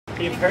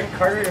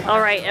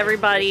Alright,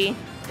 everybody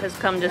has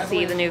come to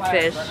see the new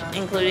fish,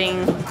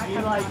 including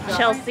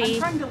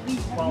Chelsea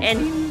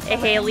and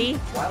Haley.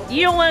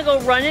 You don't want to go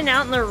running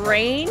out in the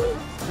rain?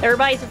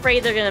 Everybody's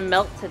afraid they're going to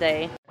melt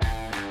today.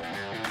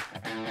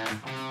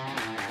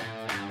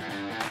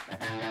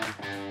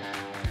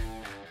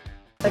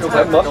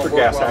 That mustard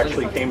gas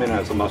actually came in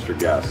as a mustard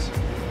gas.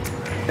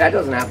 That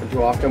doesn't happen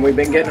too often. We've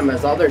been getting them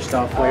as other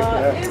stuff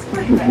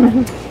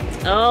lately.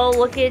 Oh,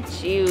 look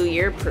at you.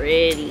 You're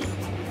pretty.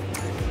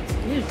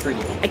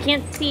 I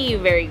can't see you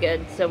very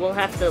good, so we'll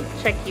have to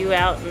check you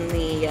out in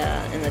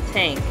the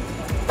tank.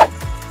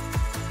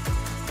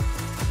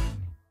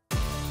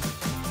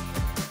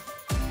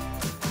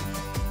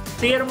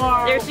 See you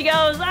tomorrow. There she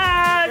goes.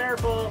 Ah!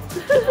 Careful.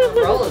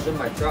 Umbrella's in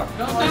my truck.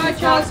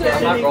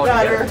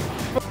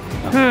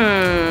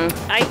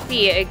 I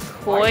see a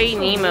Koi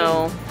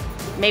Nemo.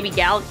 Maybe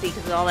Galaxy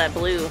because of all that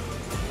blue.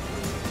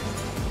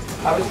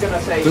 I was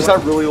gonna say. Does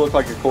that really look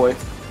like a koi?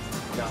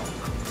 No.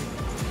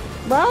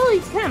 Well,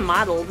 he's kind of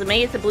modeled.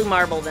 Maybe it's a blue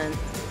marble then.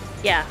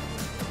 Yeah.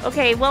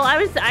 Okay. Well, I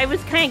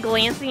was kind of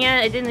glancing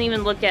at it. I didn't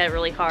even look at it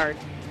really hard.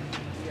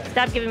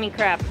 Stop giving me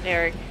crap,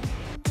 Eric.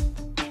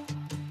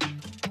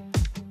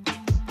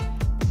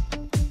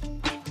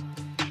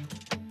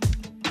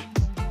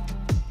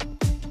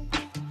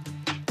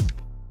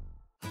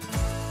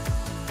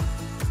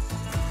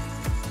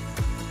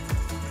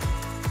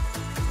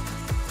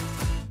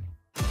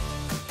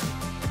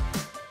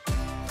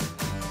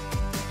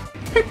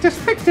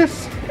 Pictus,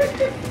 pictus,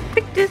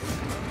 Pictus.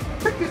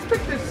 pictus,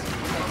 pictus.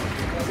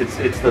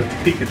 It's the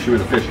Pikachu of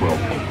the fish world.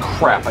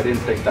 Crap, I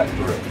didn't think that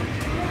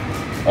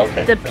through.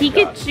 Okay. The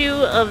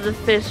Pikachu of the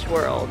fish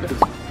world.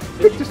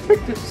 Pictus,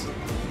 pictus.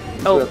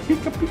 Oh.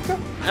 Pika, pika.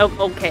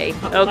 Oh, okay.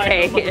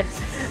 Okay.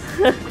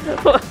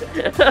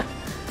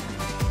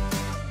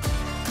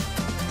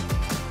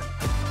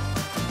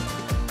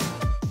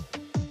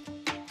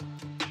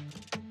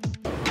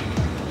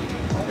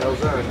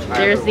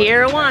 There's the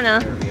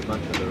Arowana.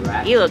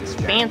 He looks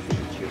fancy.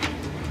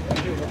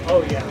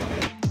 Oh yeah.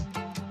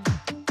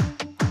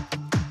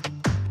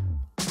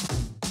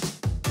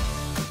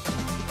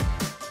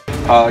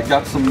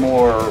 Got some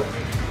more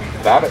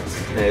Babbitt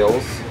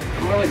snails.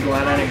 I'm really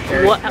glad I didn't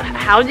carry. What?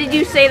 How did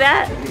you say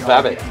that?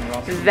 Babbitt.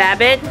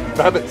 Rabbit?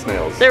 Babbitt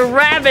snails. They're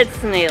rabbit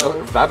snails.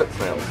 Oh, Babbitt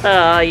snails.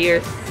 Oh,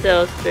 you're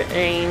so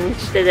strange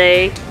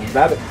today.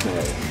 Babbitt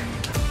snails.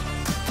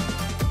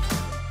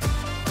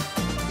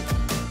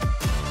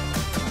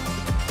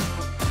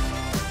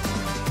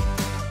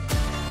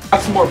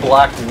 Got some more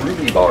black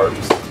ruby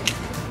barbs.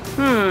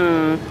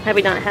 Have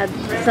we not had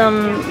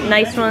some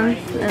nice ones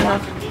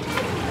enough?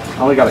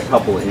 I only got a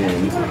couple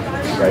in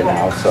right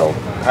now, so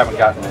I haven't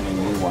gotten any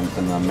new ones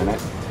in a minute.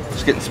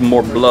 Just getting some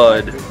more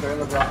blood. And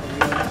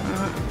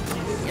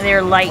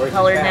they're light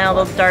colored now,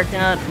 they'll darken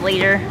up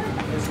later.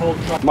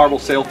 Marble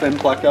sailfin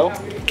pleco.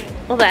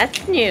 Well,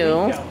 that's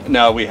new.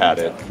 No, we had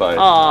it, but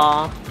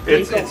Aw.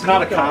 it's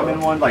not a common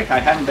one. Like, I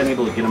hadn't been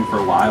able to get them for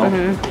a while.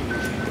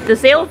 The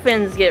sail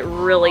fins get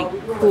really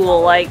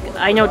cool. Like,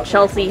 I know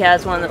Chelsea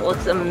has one that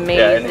looks amazing.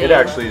 Yeah, and it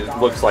actually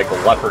looks like a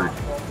leopard.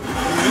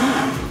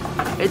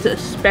 It's a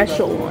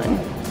special one.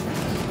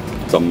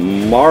 It's a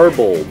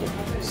marbled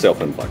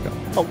sailfin pleco.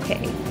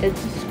 Okay,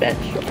 it's a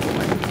special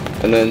one.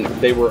 And then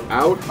they were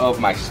out of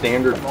my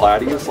standard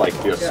platies, like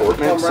the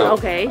assortment, so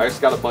Okay. I just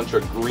got a bunch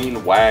of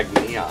green wag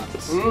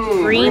neons.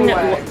 Green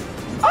wag.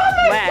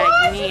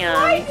 wag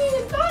neon.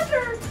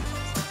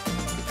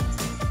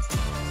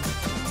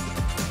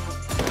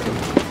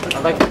 I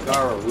like the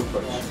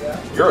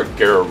Garufa. You're a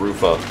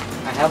Garufa.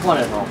 I have one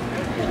at home.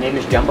 His name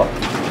is Jumbo.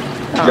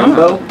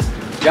 Jumbo?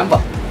 Jumbo.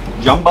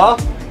 Jumba?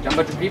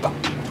 Jumbo Japiba.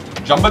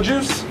 Jumba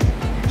juice?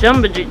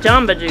 Jamba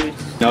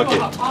juice.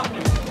 Nugget.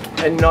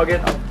 A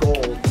nugget of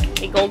gold.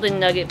 A Golden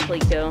Nugget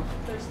Pleco.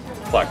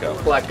 Pleco.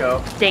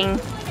 Pleco. Dang,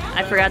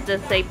 I forgot to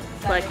say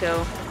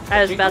Pleco.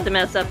 I was about to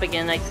mess up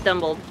again. I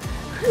stumbled.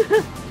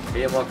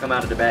 Be able to come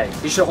out of the bag.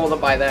 You should hold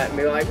it by that and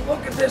be like,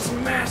 look at this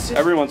massive.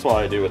 Every once in a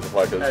while I do with the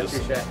Plecos, That's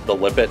just touche. the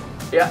lip it.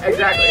 Yeah,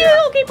 exactly. Yeah,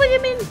 Yeah. okay, put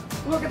him in.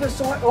 Look at the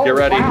soy. Oh, Get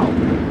ready. Wow.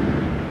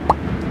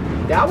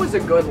 That was a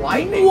good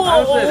lightning.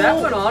 Honestly,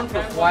 that went on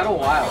for quite a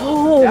while.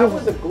 Oh. That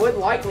was a good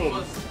lightning.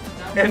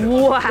 And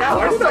Wow.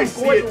 why did I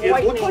see it?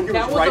 It looked like it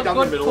was right down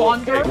the middle.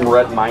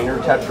 Red minor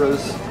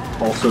tetras,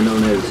 also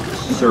known as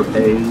serpes.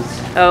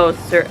 Oh,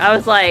 sir. I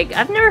was like,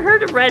 I've never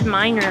heard of red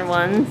minor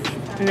ones.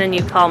 And then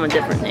you call them a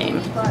different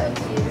name.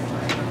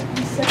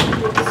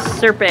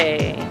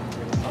 Serpe.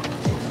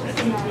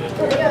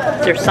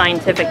 It's their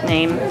scientific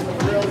name.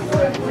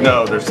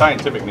 No, their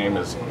scientific name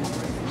is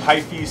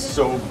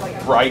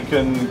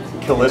Hyphisobricon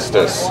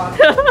callistus.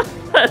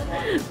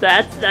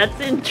 That's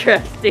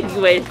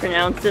interesting way to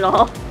pronounce it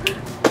all.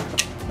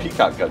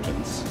 Peacock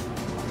gudgeons.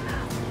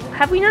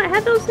 Have we not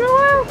had those in a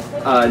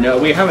while? No,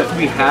 we haven't.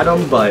 We had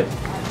them, but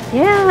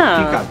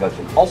Yeah. peacock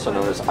gudgeon, also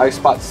known as eye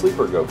spot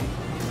sleeper goby.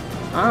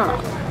 Ah.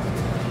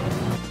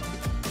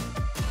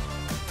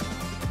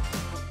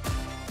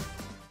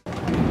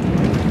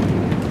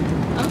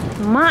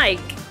 My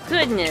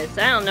goodness.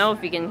 I don't know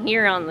if you can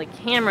hear on the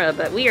camera,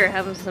 but we are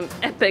having some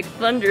epic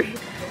thunder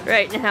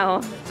right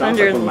now. Sounds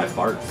Thunder. like one of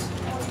my farts.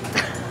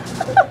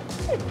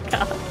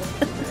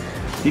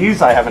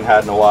 These I haven't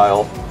had in a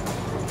while.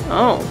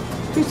 Oh.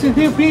 These are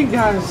new big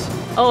guys.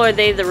 Oh, are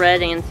they the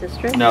red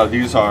ancestral? No,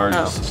 these are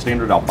just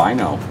standard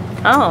albino.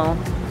 Oh,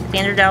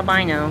 standard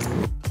albino.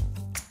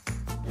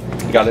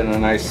 Got in a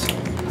nice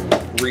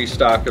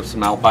restock of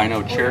some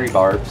albino cherry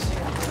barbs.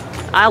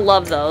 I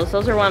love those.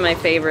 Those are one of my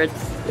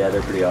favorites. Yeah,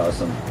 they're pretty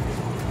awesome.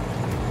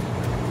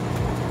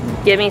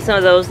 Give me some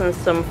of those and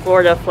some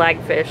Florida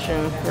flagfish,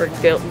 and we're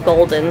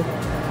golden.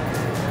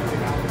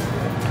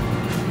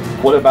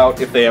 What about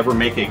if they ever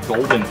make a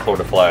golden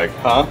Florida flag,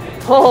 huh?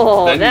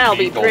 Oh, Then you'd that'll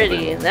be be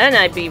pretty. Then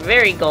I'd be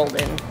very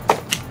golden.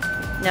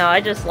 No,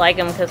 I just like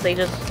them because they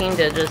just seem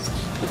to just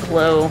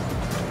glow.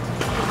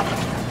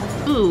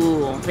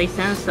 Ooh, they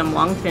sent some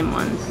long fin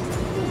ones.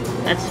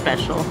 That's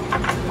special.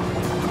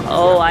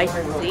 Oh, I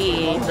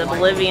see. The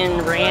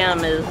Bolivian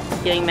Ram is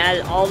getting mad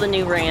at all the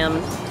new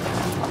Rams.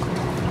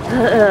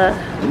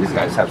 These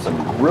guys have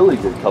some really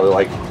good color.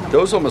 Like,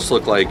 those almost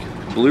look like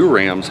blue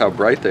Rams, how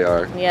bright they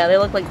are. Yeah, they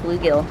look like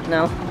bluegill.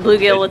 No,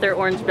 bluegill with their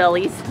orange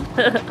bellies.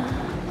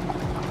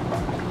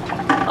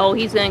 Oh,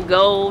 he's gonna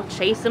go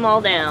chase them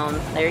all down.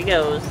 There he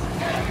goes.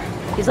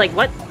 He's like,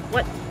 what?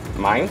 What?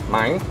 Mine.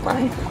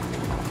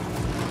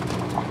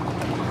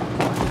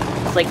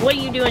 It's like, what are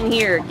you doing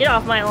here? Get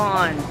off my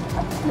lawn.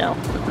 No.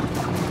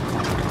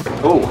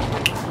 Oh,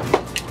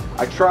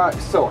 I try,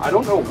 so I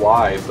don't know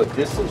why, but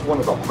this is one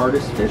of the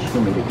hardest fish for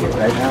me to get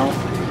right now.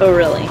 Oh,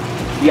 really?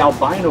 The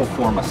albino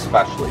form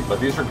especially, but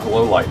these are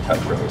glow light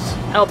tetras.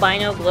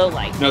 Albino glow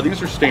light. No,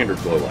 these are standard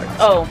glow lights.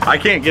 Oh. I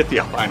can't get the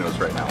albinos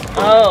right now.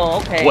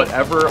 Oh, okay.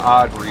 Whatever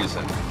odd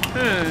reason.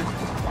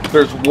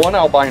 There's one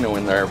albino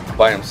in there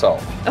by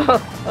himself.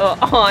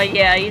 Oh,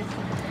 yeah,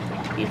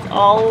 he's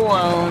all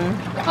alone.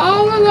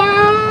 All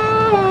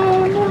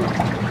alone.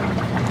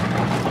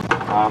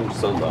 I'm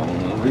so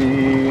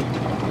lonely,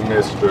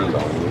 Mr.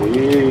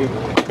 Lonely.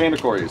 Panda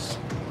Corys.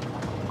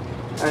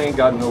 I ain't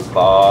got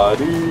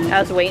nobody.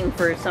 I was waiting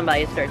for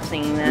somebody to start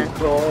singing that.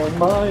 It's on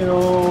my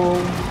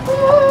own.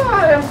 Oh,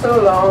 I am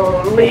so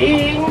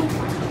lonely.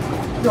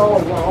 So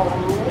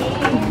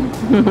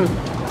lonely.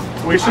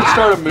 We should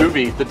start a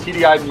movie, the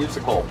Tye-Dyed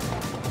musical.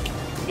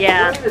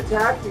 Yeah. Rain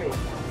attacked me.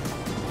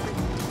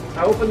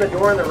 I opened the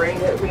door and the rain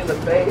hit me in the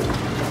face.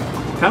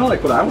 Kind of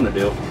like what I want to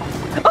do.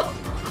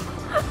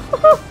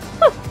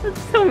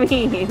 That's so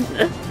mean.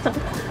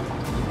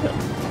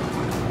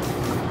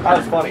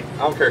 That's funny. I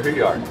don't care who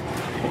you are.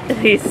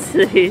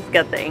 He's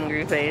got the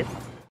angry face.